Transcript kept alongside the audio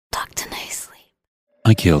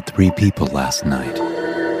I killed 3 people last night.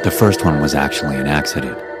 The first one was actually an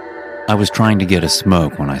accident. I was trying to get a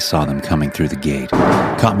smoke when I saw them coming through the gate.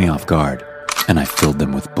 Caught me off guard, and I filled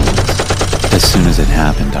them with bullets. As soon as it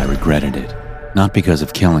happened, I regretted it. Not because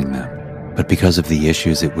of killing them, but because of the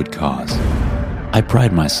issues it would cause. I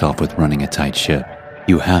pride myself with running a tight ship.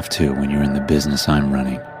 You have to when you're in the business I'm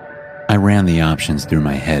running. I ran the options through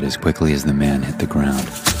my head as quickly as the man hit the ground.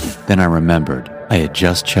 Then I remembered I had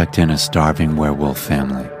just checked in a starving werewolf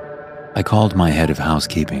family. I called my head of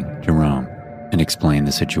housekeeping, Jerome, and explained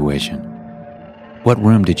the situation. "What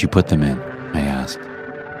room did you put them in?" I asked.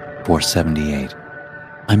 478.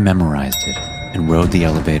 I memorized it and rode the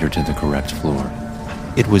elevator to the correct floor.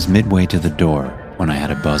 It was midway to the door when I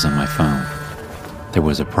had a buzz on my phone. There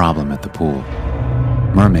was a problem at the pool.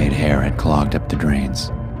 Mermaid hair had clogged up the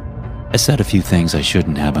drains. I said a few things I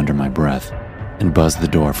shouldn't have under my breath and buzzed the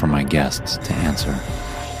door for my guests to answer.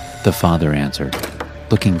 The father answered,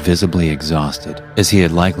 looking visibly exhausted, as he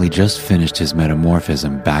had likely just finished his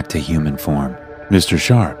metamorphism back to human form. "Mr.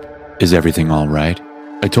 Sharp, is everything all right?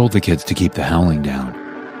 I told the kids to keep the howling down."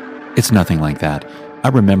 "It's nothing like that. I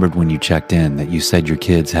remembered when you checked in that you said your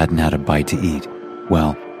kids hadn't had a bite to eat.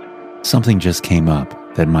 Well, something just came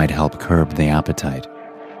up that might help curb the appetite,"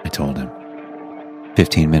 I told him.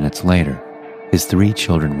 15 minutes later, his 3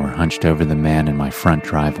 children were hunched over the man in my front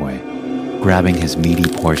driveway, grabbing his meaty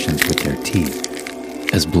portions with their teeth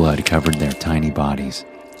as blood covered their tiny bodies.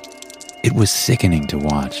 It was sickening to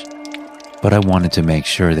watch, but I wanted to make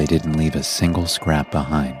sure they didn't leave a single scrap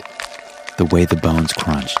behind. The way the bones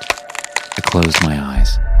crunched, I closed my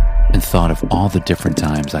eyes and thought of all the different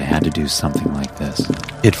times I had to do something like this.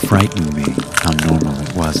 It frightened me how normal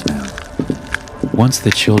it was now. Once the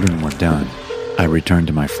children were done, I returned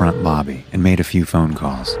to my front lobby and made a few phone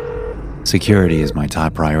calls. Security is my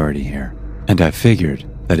top priority here, and I figured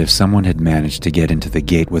that if someone had managed to get into the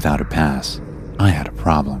gate without a pass, I had a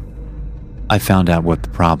problem. I found out what the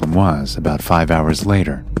problem was about 5 hours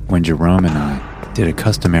later when Jerome and I did a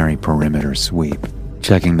customary perimeter sweep.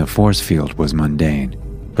 Checking the force field was mundane,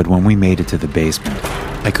 but when we made it to the basement,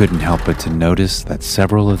 I couldn't help but to notice that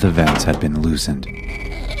several of the vents had been loosened.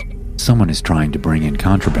 "Someone is trying to bring in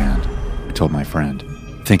contraband," I told my friend,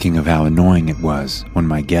 thinking of how annoying it was when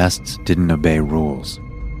my guests didn't obey rules.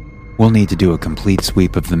 "We'll need to do a complete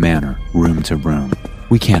sweep of the manor, room to room.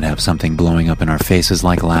 We can't have something blowing up in our faces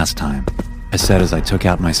like last time," I said as I took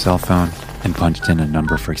out my cell phone and punched in a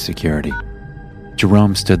number for security.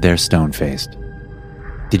 Jerome stood there stone-faced.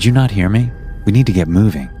 "Did you not hear me? We need to get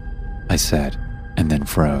moving," I said, and then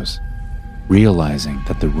froze, realizing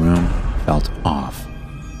that the room felt off.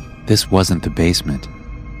 This wasn't the basement.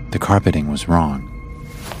 The carpeting was wrong.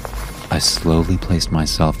 I slowly placed my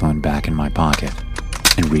cell phone back in my pocket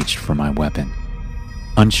and reached for my weapon,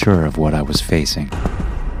 unsure of what I was facing.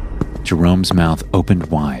 Jerome's mouth opened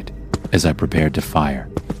wide as I prepared to fire,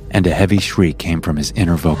 and a heavy shriek came from his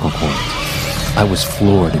inner vocal cords. I was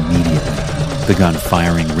floored immediately, the gun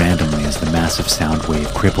firing randomly as the massive sound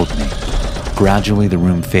wave crippled me. Gradually, the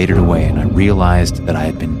room faded away and I realized that I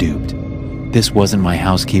had been duped. This wasn't my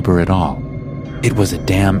housekeeper at all. It was a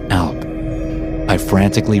damn Alp. I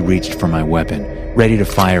frantically reached for my weapon, ready to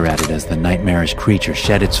fire at it as the nightmarish creature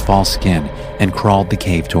shed its false skin and crawled the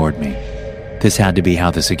cave toward me. This had to be how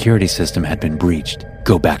the security system had been breached.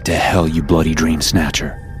 "Go back to hell, you bloody dream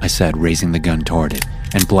snatcher," I said, raising the gun toward it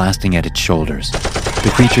and blasting at its shoulders.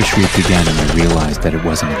 The creature shrieked again and I realized that it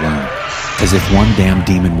wasn't alone. As if one damn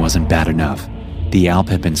demon wasn't bad enough, the Alp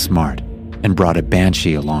had been smart and brought a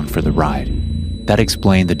banshee along for the ride. That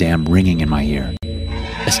explained the damn ringing in my ear.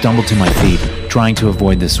 I stumbled to my feet, trying to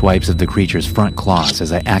avoid the swipes of the creature's front claws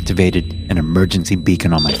as I activated an emergency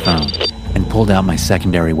beacon on my phone and pulled out my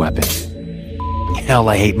secondary weapon. "Hell,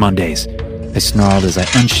 I hate Mondays," I snarled as I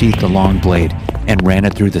unsheathed the long blade and ran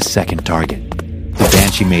it through the second target. The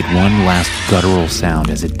banshee made one last guttural sound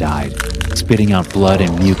as it died, spitting out blood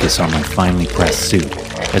and mucus on my finely pressed suit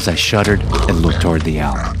as I shuddered and looked toward the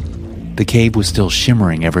Alp. The cave was still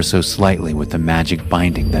shimmering ever so slightly with the magic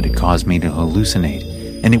binding that had caused me to hallucinate,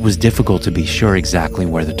 and it was difficult to be sure exactly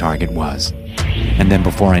where the target was. And then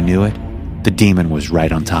before I knew it, the demon was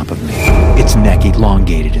right on top of me. Its neck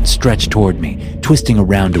elongated and stretched toward me, twisting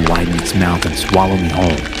around to widen its mouth and swallow me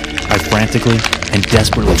whole. I frantically and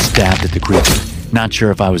desperately stabbed at the creature, not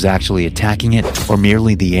sure if I was actually attacking it or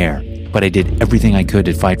merely the air, but I did everything I could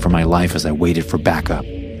to fight for my life as I waited for backup.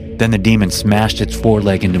 Then the demon smashed its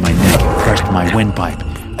foreleg into my neck and crushed my windpipe.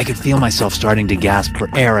 I could feel myself starting to gasp for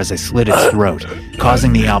air as I slit its throat,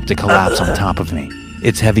 causing the Alp to collapse on top of me.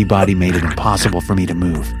 Its heavy body made it impossible for me to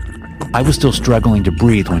move. I was still struggling to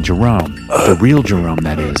breathe when Jerome, the real Jerome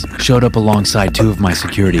that is, showed up alongside two of my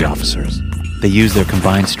security officers. They used their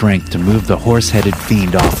combined strength to move the horse-headed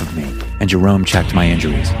fiend off of me, and Jerome checked my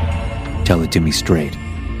injuries. "Tell it to me straight,"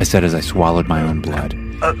 I said as I swallowed my own blood.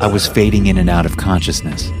 I was fading in and out of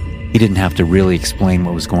consciousness. He didn't have to really explain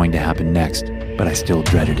what was going to happen next, but I still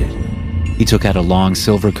dreaded it. He took out a long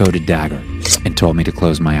silver-coated dagger and told me to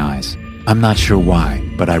close my eyes. I'm not sure why,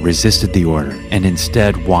 but I resisted the order and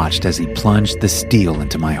instead watched as he plunged the steel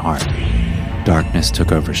into my heart. Darkness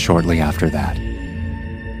took over shortly after that.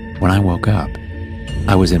 When I woke up,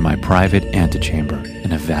 I was in my private antechamber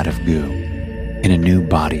in a vat of goo, in a new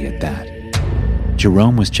body at that.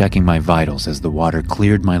 Jerome was checking my vitals as the water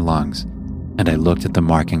cleared my lungs, and I looked at the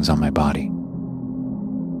markings on my body.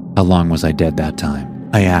 "How long was I dead that time?"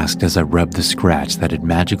 I asked as I rubbed the scratch that had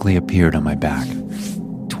magically appeared on my back.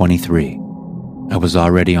 23. I was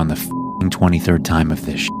already on the 23rd time of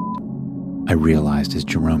this shit, I realized as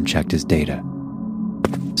Jerome checked his data.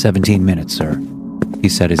 17 minutes, sir, he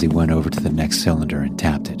said as he went over to the next cylinder and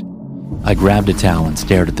tapped it. I grabbed a towel and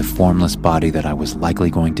stared at the formless body that I was likely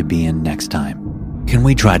going to be in next time. "Can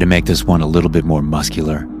we try to make this one a little bit more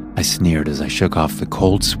muscular?" I sneered as I shook off the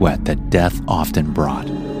cold sweat that death often brought.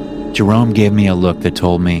 Jerome gave me a look that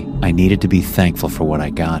told me I needed to be thankful for what I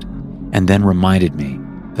got, and then reminded me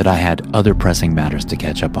that I had other pressing matters to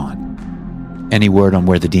catch up on. "Any word on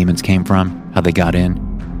where the demons came from? How they got in?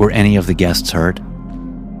 Were any of the guests hurt?"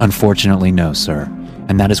 "Unfortunately, no, sir,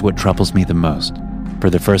 and that is what troubles me the most. For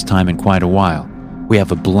the first time in quite a while, we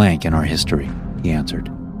have a blank in our history," he answered.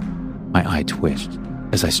 My eye twitched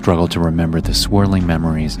as I struggled to remember the swirling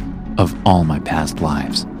memories of all my past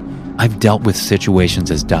lives. I've dealt with situations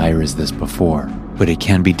as dire as this before, but it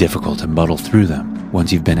can be difficult to muddle through them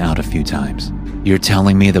once you've been out a few times. "You're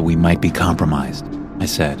telling me that we might be compromised," I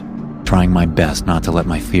said, trying my best not to let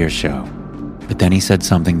my fear show. But then he said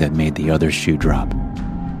something that made the other shoe drop.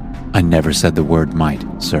 "I never said the word might,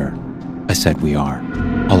 sir. I said we are."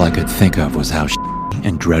 All I could think of was how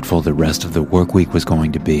and dreadful the rest of the work week was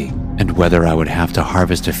going to be, and whether I would have to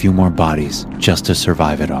harvest a few more bodies just to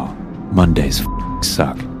survive it all. Mondays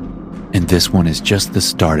suck, and this one is just the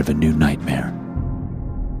start of a new nightmare.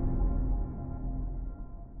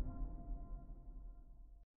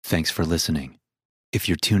 Thanks for listening. If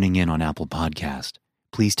you're tuning in on Apple Podcast,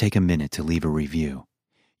 please take a minute to leave a review.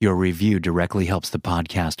 Your review directly helps the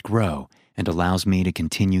podcast grow and allows me to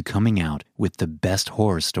continue coming out with the best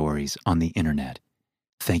horror stories on the internet.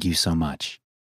 Thank you so much.